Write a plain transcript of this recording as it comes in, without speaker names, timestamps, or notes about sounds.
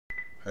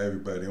Hi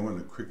everybody, I want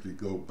to quickly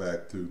go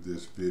back through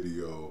this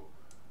video.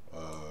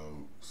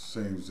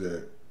 Seems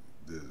that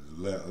there's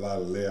a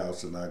lot of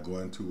layouts are not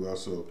going too well,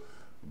 so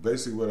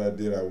basically what I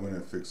did, I went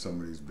and fixed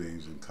some of these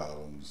beams and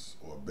columns,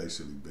 or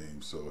basically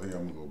beams. So here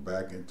I'm going to go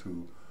back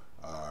into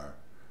our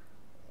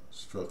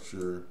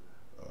structure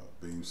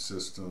beam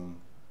system.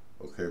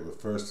 Okay,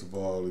 but first of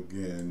all,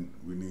 again,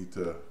 we need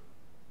to,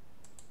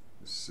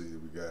 let's see,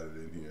 we got it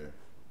in here.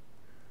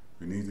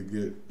 We need to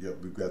get, yep,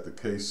 we've got the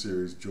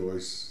K-series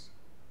joist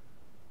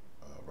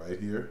right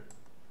here.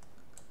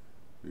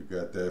 We've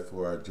got that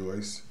for our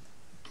joist,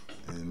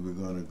 and we're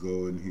going to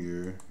go in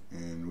here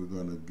and we're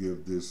going to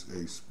give this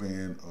a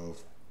span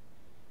of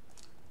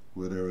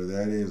whatever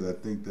that is. I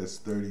think that's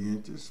 30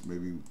 inches,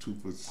 maybe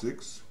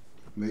 2'6",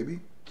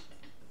 maybe.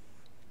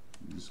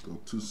 You just go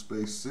 2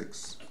 space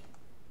 6.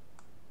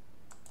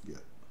 Yeah,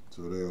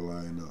 so they'll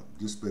line up.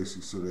 Just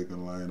basically so they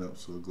can line up.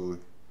 So go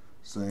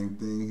same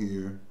thing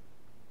here.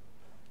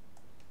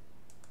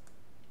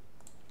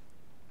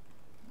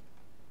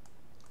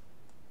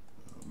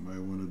 Might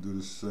want to do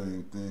the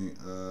same thing.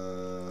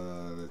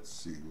 Let's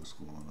see what's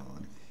going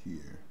on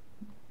here.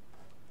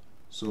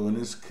 So in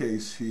this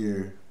case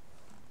here,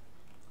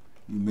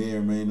 you may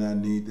or may not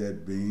need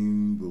that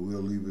beam, but we'll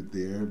leave it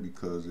there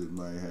because it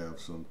might have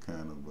some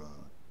kind of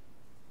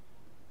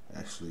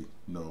actually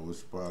no,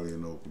 it's probably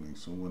an opening,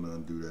 so I'm going to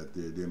undo that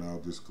there. Then I'll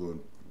just go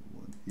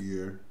one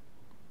here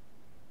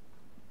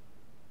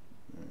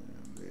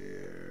and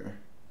there.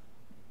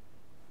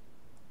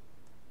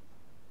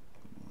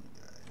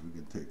 We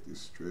can take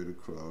this straight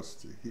across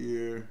to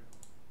here.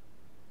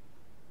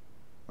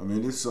 I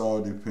mean, this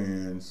all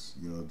depends,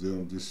 you know,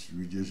 we're just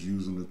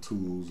using the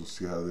tools to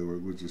see how they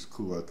work, which is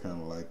cool. I kind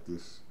of like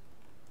this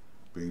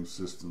beam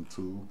system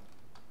tool.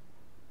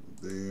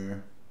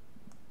 There.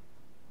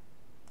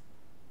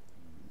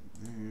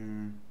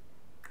 There.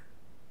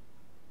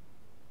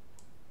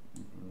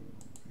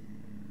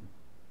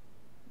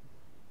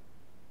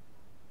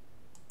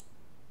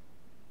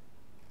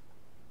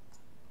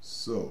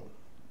 So,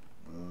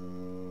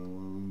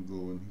 we'll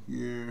go in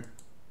here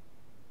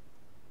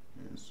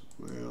as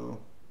well.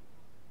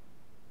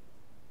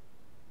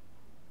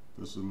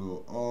 Just a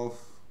little off,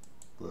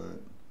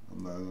 but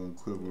I'm not going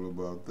to quibble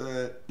about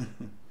that.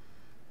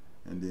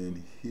 And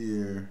then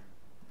here,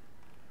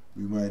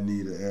 we might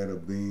need to add a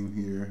beam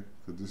here,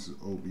 because this is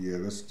open. Yeah,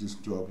 let's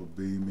just drop a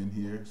beam in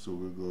here. So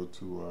we'll go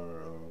to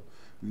our,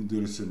 we can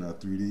do this in our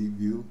 3D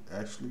view,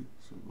 actually.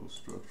 So go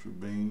structure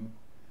beam.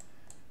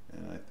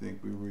 And I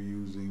think we were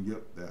using,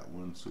 yep, that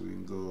one. So we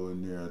can go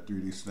in there,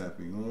 3D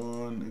snapping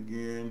on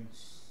again.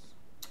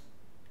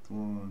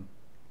 Come on.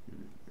 Get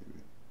it, baby.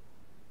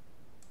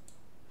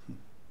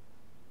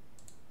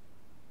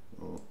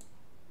 Oh.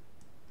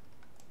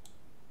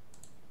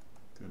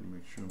 Gotta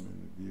make sure I'm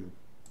in the view.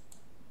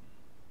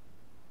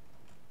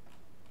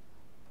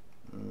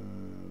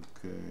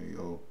 Okay,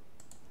 oh,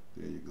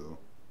 there you go.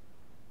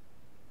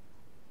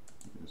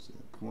 There's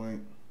that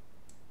point.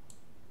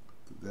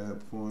 To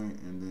that point,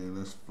 and then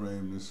let's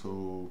frame this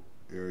whole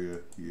area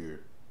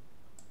here.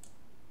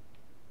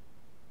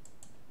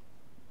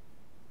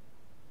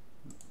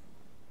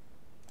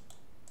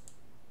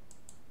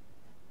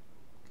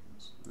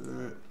 Cancel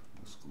that.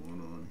 What's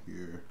going on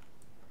here?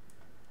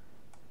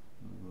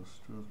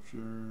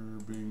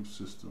 Structure beam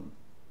system.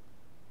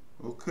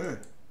 Okay.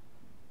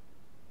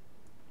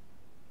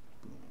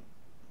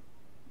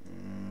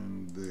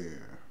 And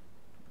there.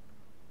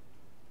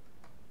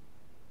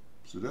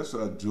 So that's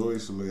our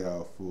joist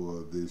layout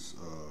for this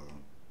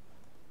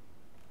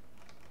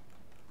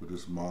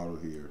model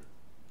here.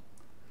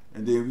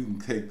 And then we can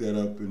take that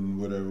up and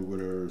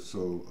whatever.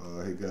 So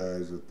hey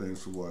guys,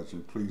 thanks for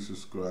watching. Please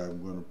subscribe.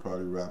 I'm going to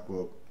probably wrap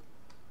up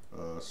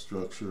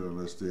structure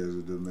unless there's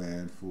a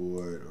demand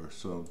for it or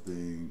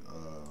something.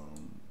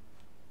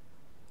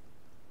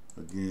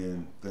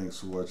 Again, thanks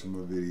for watching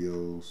my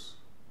videos.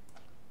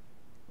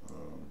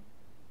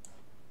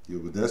 Yeah,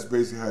 but that's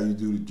basically how you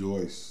do the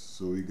joist.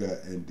 So we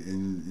got,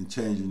 and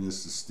changing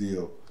this to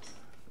steel.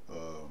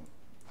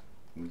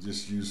 We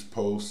just use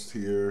posts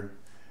here,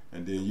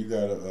 and then you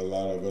got a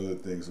lot of other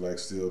things like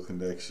steel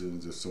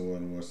connections. If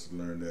someone wants to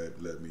learn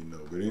that, let me know.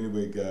 But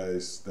anyway,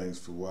 guys, thanks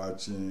for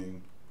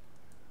watching.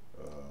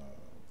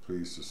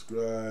 Please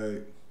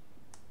subscribe.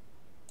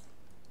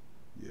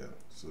 Yeah,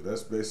 so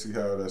that's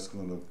basically how that's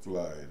going to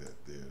fly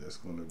that there. That's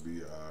going to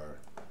be our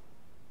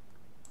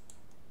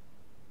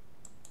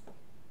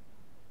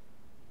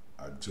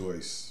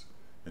joist,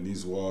 and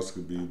these walls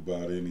could be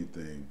about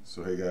anything.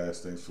 So hey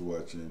guys, thanks for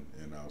watching,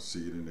 and I'll see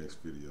you in the next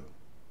video.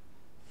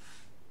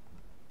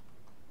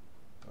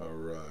 All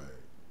right,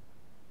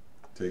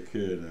 take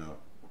care now,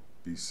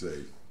 be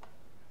safe.